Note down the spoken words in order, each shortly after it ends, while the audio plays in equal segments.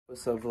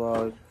What's up,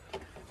 vlog?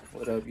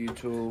 What up,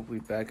 YouTube? We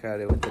back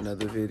at it with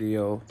another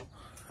video.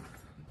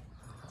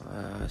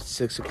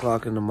 6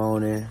 o'clock in the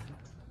morning.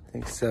 I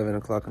think 7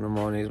 o'clock in the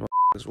morning. My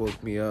just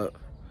woke me up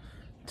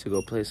to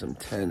go play some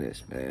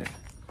tennis, man.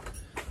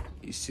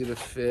 You see the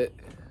fit?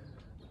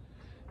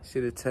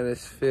 See the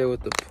tennis fit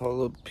with the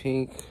polo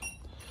pink,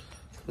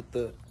 with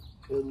the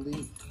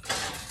elite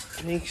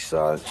pink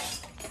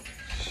socks.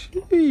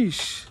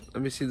 Sheesh.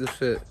 Let me see the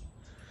fit.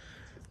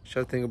 What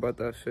y'all think about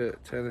that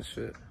fit? Tennis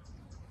fit.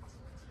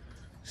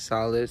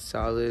 Solid.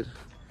 So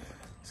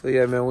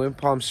yeah, man, we're in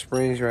Palm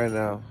Springs right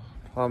now.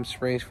 Palm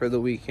Springs for the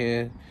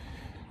weekend.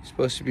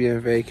 Supposed to be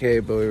in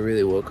vacay, but we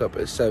really woke up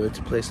at 7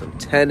 to play some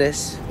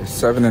tennis. It's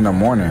 7 in the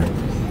morning.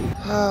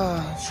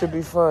 Should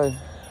be fun.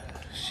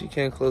 She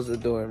can't close the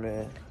door,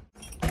 man.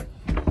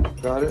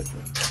 Got it?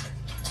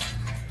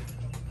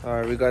 All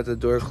right, we got the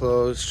door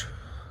closed.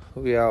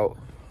 We out.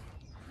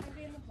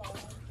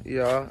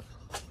 Yeah.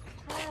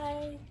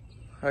 Hi.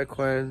 Hi,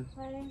 Quinn.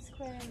 My name's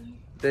Quinn.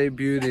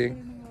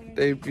 Debuting.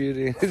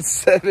 It's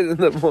 7 in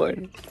the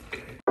morning.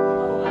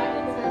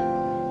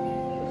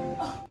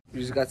 We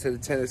just got to the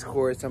tennis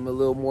courts. I'm a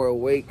little more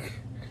awake.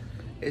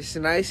 It's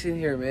nice in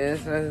here, man.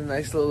 It's a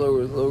nice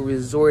little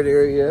resort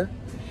area.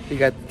 We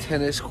got the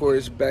tennis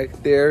courts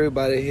back there. We're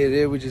about to hit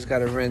it. We just got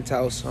to rent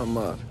out some,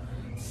 I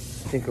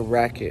think a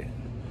racket.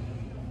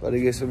 About to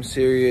get some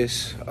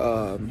serious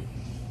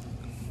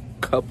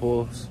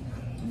couples,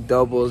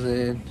 doubles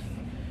in,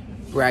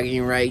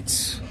 bragging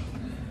rights.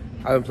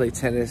 I haven't played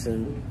tennis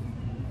in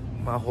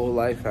my whole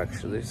life,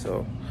 actually,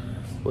 so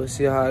we'll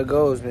see how it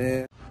goes,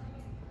 man.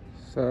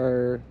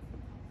 Sir.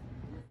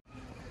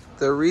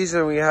 The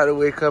reason we had to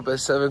wake up at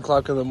 7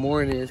 o'clock in the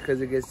morning is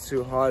because it gets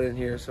too hot in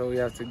here, so we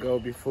have to go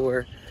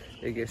before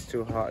it gets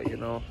too hot, you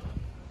know?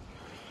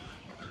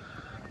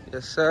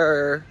 Yes,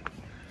 sir.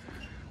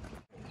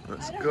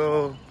 Let's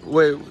go.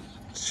 Wait,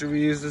 should we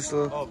use this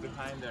little? Oh,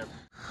 behind there.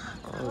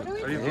 Oh,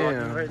 are you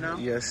vlogging right now?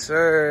 Yes,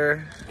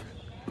 sir.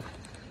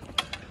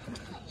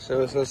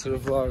 Show us to the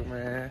vlog,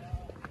 man.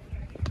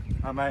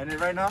 Am I in it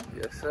right now?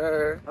 Yes,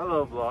 sir.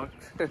 Hello, vlog.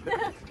 Hello,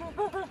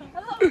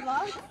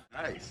 vlog.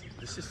 Nice.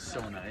 This is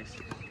so nice.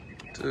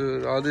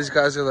 Dude, all these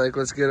guys are like,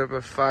 let's get up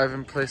at 5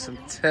 and play some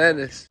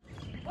tennis.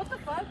 What the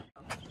fuck?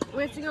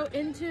 We have to go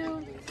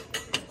into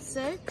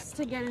 6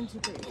 to get into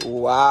 3.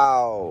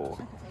 Wow.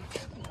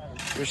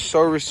 You're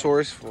so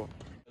resourceful.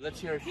 Let's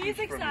hear a sheesh He's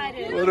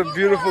excited. What a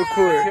beautiful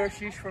court. Let's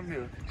hear a sheesh from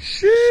you.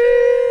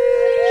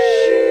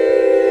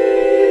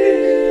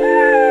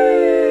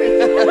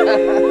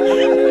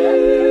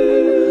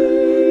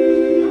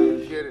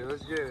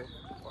 Let's get it.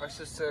 Watch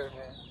the serve,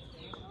 man.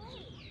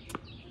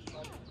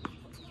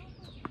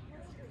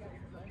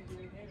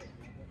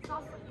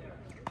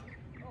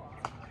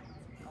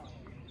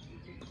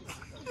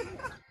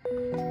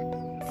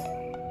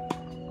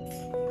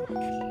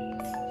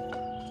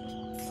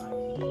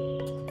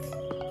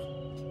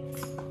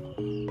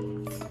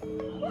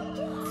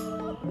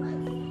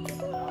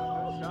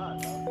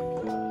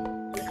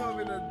 They call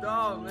me the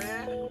dog,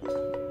 man.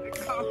 They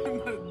call me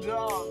the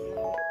dog, man.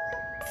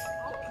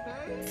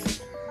 Okay.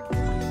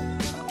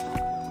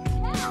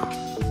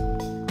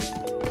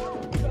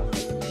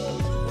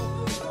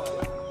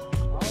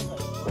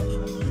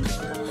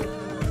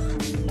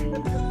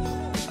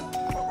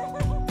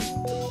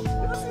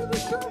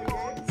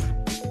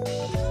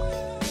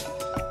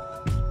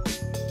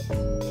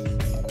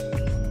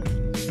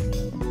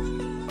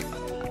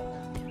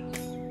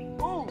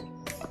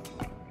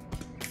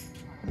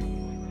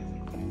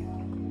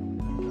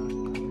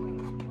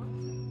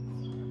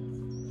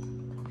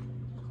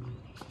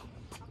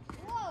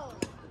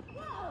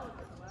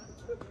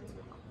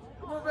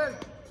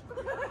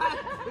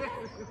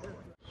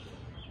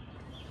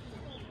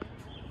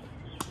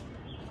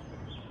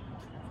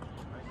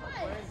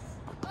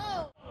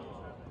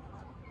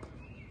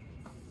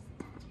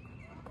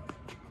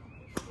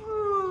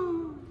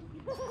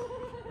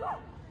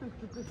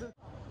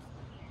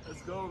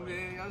 Let's go,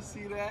 man. Y'all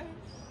see that?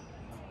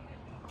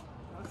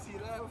 Y'all see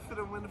that? We're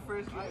finna win the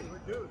first game.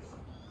 Reduce.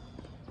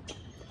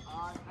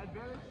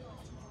 Advantage.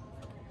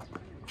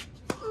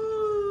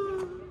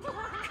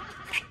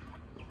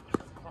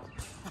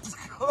 Let's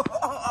go.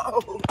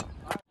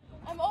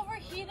 I'm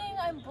overheating,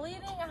 I'm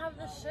bleeding, I have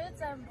the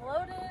shits, I'm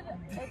bloated.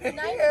 It's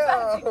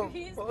 95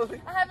 degrees.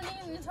 I haven't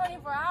eaten in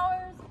 24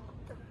 hours.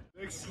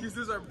 The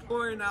excuses are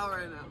pouring out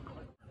right now.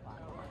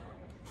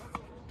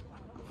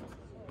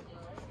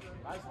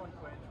 Nice one,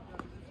 Quinn.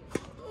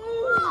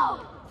 Whoa!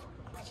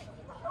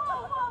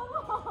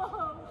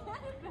 Whoa!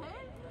 Get it,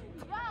 babe?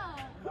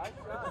 Yeah. Nice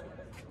shot.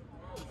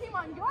 Team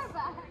on your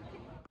back.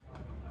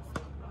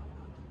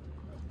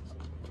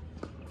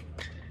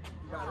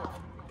 You got it.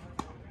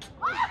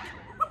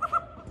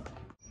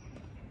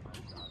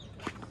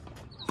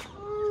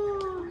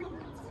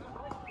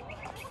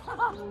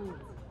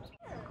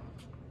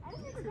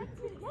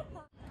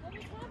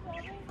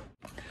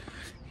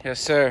 Yes,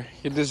 sir.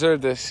 You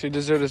deserve this. You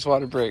deserve this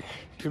water break.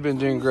 You've been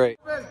doing great.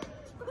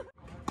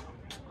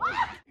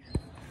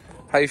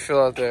 How you feel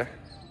out there?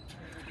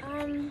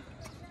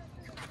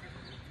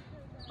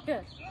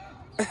 Good.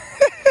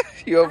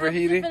 You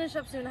overheating? Finish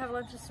up soon. Have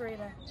lunch with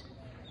Serena.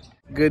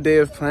 Good day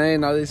of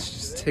playing. Now this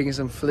just taking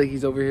some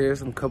flickies over here,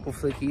 some couple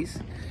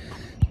flickies.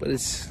 But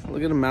it's,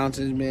 look at the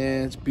mountains,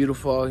 man. It's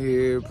beautiful out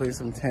here. Playing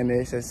some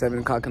tennis at 7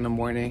 o'clock in the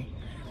morning.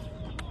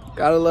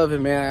 Gotta love it,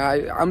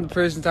 man. I'm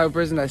the type of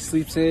person that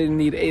sleeps in and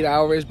need 8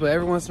 hours, but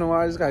every once in a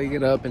while I just gotta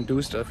get up and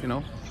do stuff, you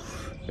know?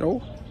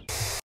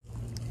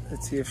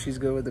 Let's see if she's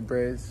good with the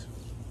braids.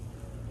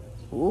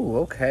 Ooh,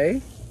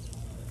 okay.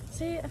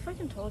 See, I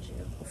fucking told you.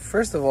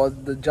 First of all,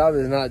 the job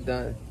is not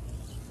done.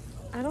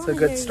 I don't It's a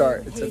good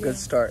start. It's a good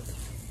start.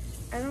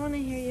 I don't want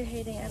to hear you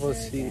hating ever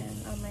again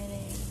on my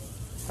name.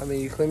 I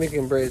mean, you claim you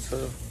can braid, so.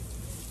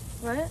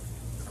 What?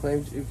 You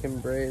claim you can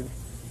braid.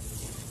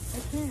 I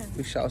can.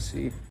 We shall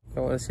see. I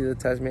want to see the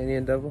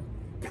Tasmanian devil.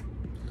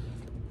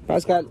 Hi,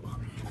 Scott.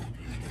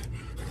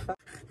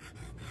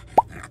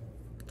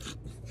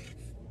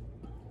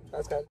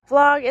 Hi, Scott.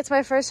 Vlog, it's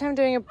my first time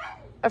doing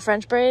a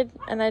French braid,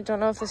 and I don't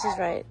know if this is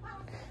right.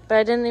 But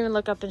I didn't even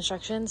look up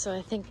instructions, so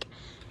I think,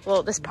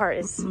 well, this part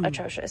is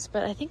atrocious,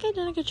 but I think I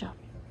did a good job.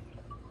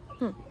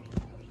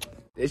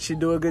 Did she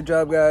do a good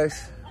job,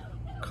 guys?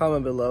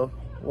 Comment below.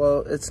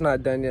 Well, it's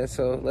not done yet,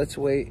 so let's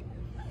wait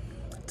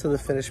till the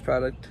finished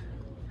product.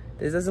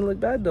 This doesn't look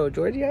bad though.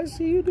 Georgie, I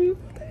see you, dude.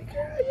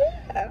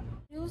 Yeah.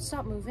 You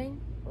stop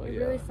moving. Oh,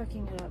 You're really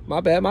fucking it up.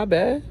 My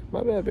bad,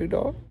 big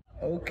dog.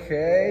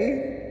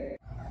 Okay.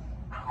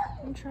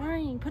 I'm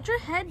trying. Put your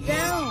head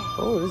down.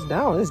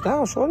 Oh, it's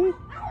down, shorty.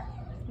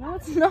 No,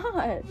 it's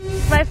not.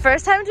 My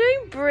first time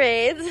doing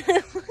braids.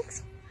 It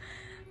looks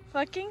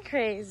fucking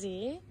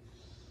crazy.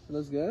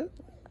 Looks good?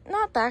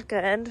 Not that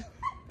good,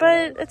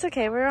 but it's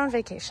okay. We're on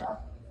vacation.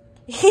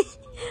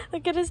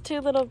 Look at his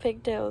 2 little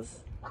pigtails.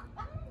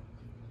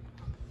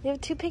 You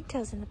have 2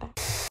 pigtails in the back.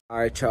 All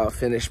right, y'all,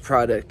 finished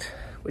product.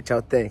 What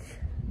y'all think?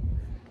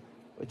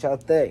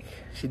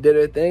 She did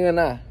her thing or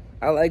not?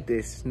 I like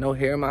this. No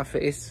hair in my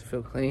face.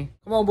 Feel clean.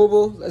 Come on,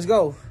 boo-boo. Let's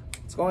go.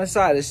 Let's go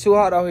inside. It's too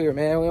hot out here,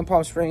 man. We're in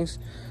Palm Springs.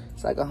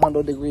 It's like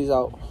 100 degrees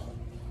out.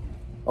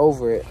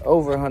 Over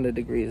 100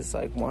 degrees. It's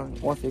like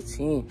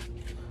 115.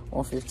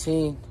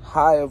 115.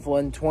 High of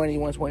 120,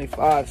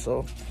 125.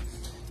 So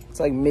it's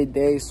like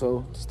midday,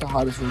 so it's the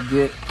hottest we'll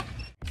get.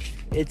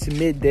 It's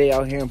midday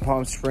out here in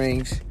Palm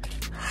Springs.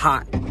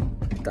 Hot.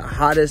 The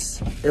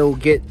hottest it'll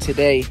get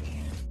today.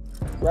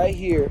 Right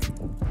here,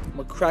 I'm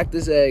gonna crack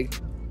this egg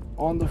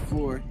on the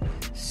floor.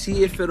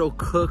 See if it'll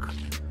cook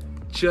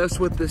just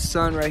with the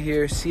sun right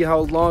here. See how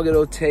long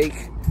it'll take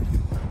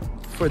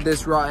for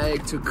this raw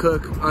egg to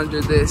cook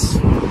under this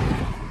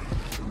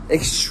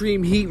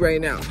extreme heat right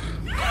now.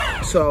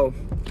 So,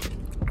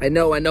 I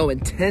know,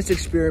 intense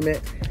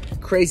experiment,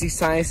 crazy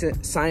science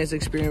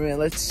experiment.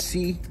 Let's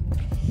see.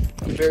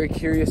 I'm very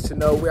curious to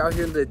know. We're out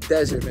here in the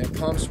desert, man.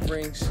 Palm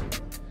Springs,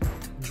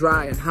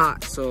 dry and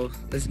hot. So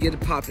let's get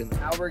it popping.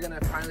 Now we're gonna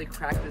finally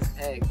crack this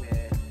egg,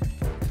 man.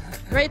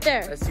 Right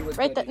there. Let's see what's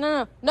right there.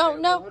 No.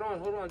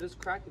 Hold on. Just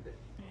crack it.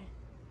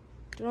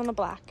 Do it on the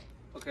black.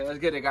 Okay, let's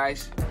get it,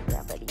 guys.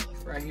 Yeah, buddy.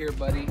 Right here,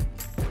 buddy.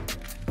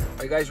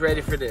 Are you guys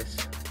ready for this?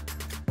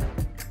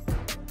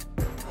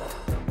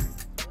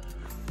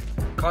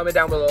 Comment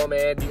down below,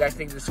 man. Do you guys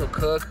think this will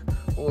cook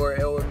or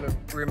it will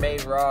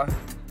remain raw?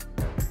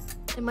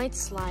 It might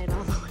slide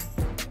all the way.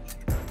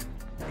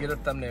 Get a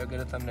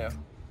thumbnail.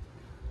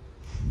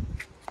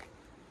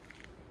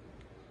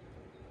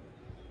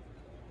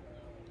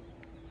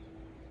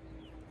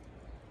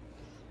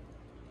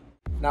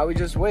 Now we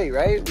just wait,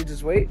 right? We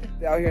just wait.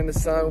 Out here in the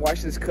sun,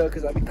 watch this cook,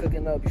 cause I'll be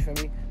cooking up, you feel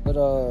me? But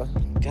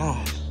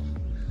gosh,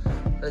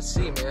 let's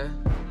see,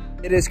 man.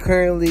 It is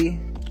currently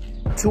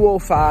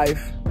 2:05.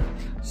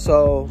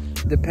 So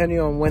depending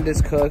on when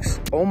this cooks,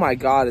 oh my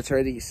God, it's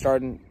already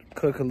starting to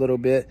cook a little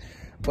bit.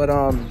 But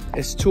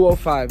it's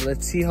 2:05.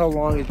 Let's see how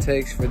long it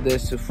takes for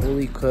this to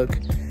fully cook,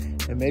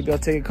 and maybe I'll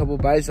take a couple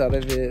bites out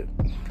of it.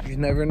 You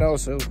never know.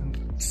 So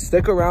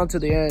stick around to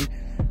the end.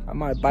 I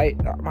might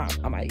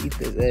eat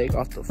this egg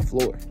off the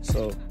floor.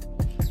 So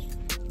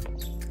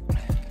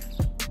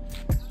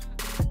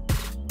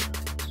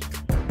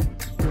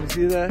you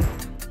see that?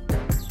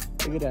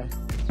 Look at that.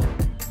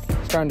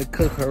 It's starting to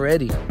cook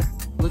already.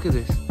 Look at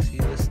this. See,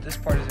 this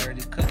part is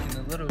already cooking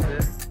a little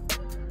bit.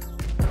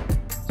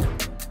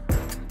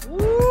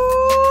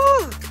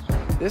 Woo!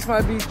 This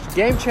might be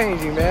game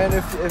changing, man.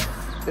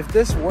 If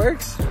this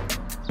works,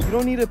 you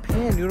don't need a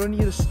pan, you don't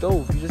need a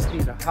stove. You just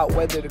need a hot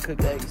weather to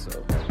cook eggs.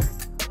 So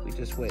we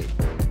just wait.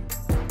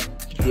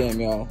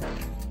 Damn, y'all.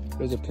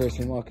 There's a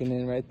person walking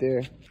in right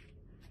there.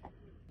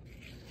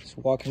 Just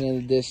walking in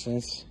the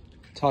distance,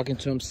 talking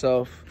to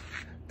himself.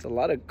 It's a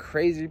lot of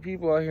crazy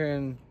people out here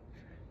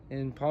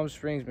in Palm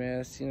Springs, man.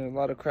 I've seen a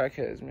lot of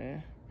crackheads,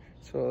 man.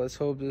 So let's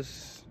hope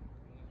this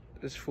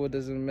food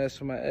doesn't mess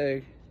with my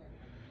egg.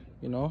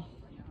 You know?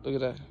 Look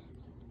at that.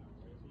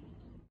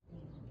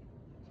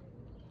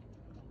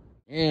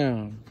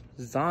 Damn.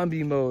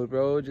 Zombie mode,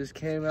 bro. Just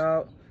came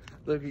out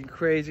looking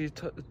crazy,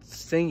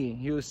 singing.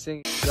 He was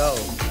singing, go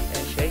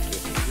and shake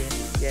it.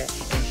 Yeah,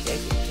 and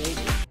shake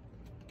it.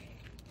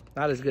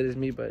 Not as good as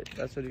me, but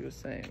that's what he was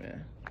saying,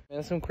 man.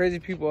 Man, some crazy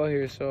people out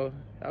here, so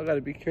y'all gotta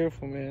be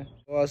careful, man.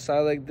 Go outside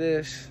like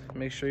this,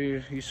 make sure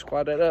you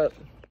squat it up.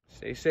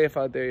 Stay safe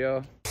out there,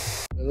 y'all.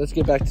 Let's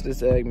get back to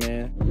this egg,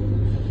 man.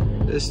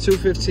 It's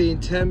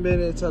 2:15, 10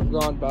 minutes have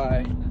gone by.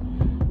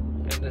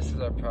 And this is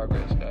our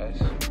progress,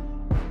 guys.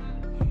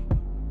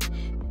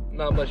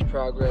 Not much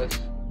progress.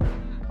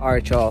 All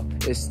right, y'all,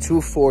 it's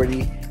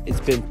 2:40. It's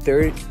been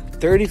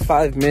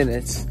 35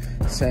 minutes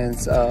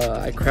since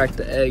I cracked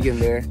the egg in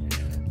there.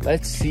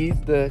 Let's see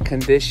the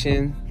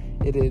condition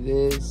it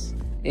is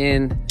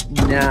in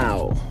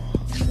now.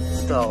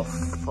 What the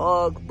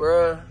fuck,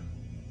 bruh?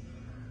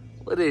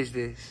 What is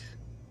this?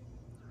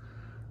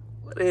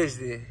 What is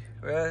this,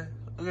 bruh?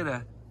 Look at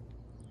that.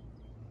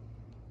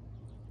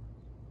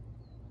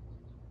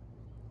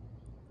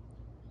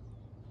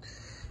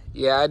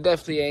 Yeah, I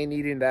definitely ain't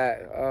eating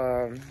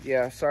that.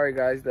 Yeah, sorry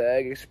guys, the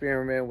egg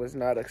experiment was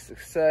not a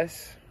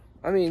success.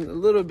 I mean, a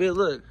little bit,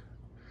 look.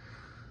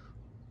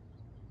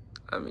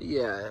 I mean,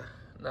 yeah,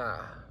 nah.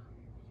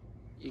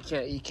 You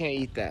can't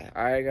eat that.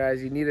 All right,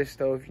 guys, you need a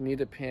stove, you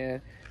need a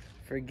pan.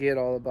 Forget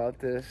all about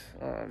this.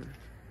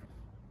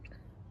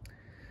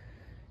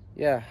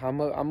 Yeah,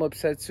 I'm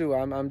upset too.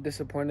 I'm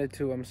disappointed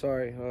too. I'm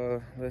sorry.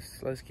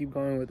 Let's keep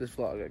going with this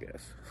vlog, I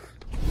guess.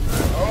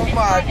 Oh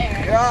my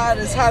God,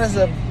 it's hot as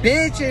a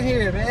bitch in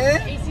here,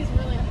 man. AC's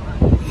really hot.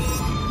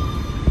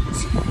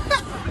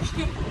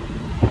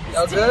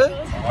 Y'all good?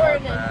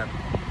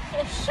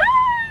 Shut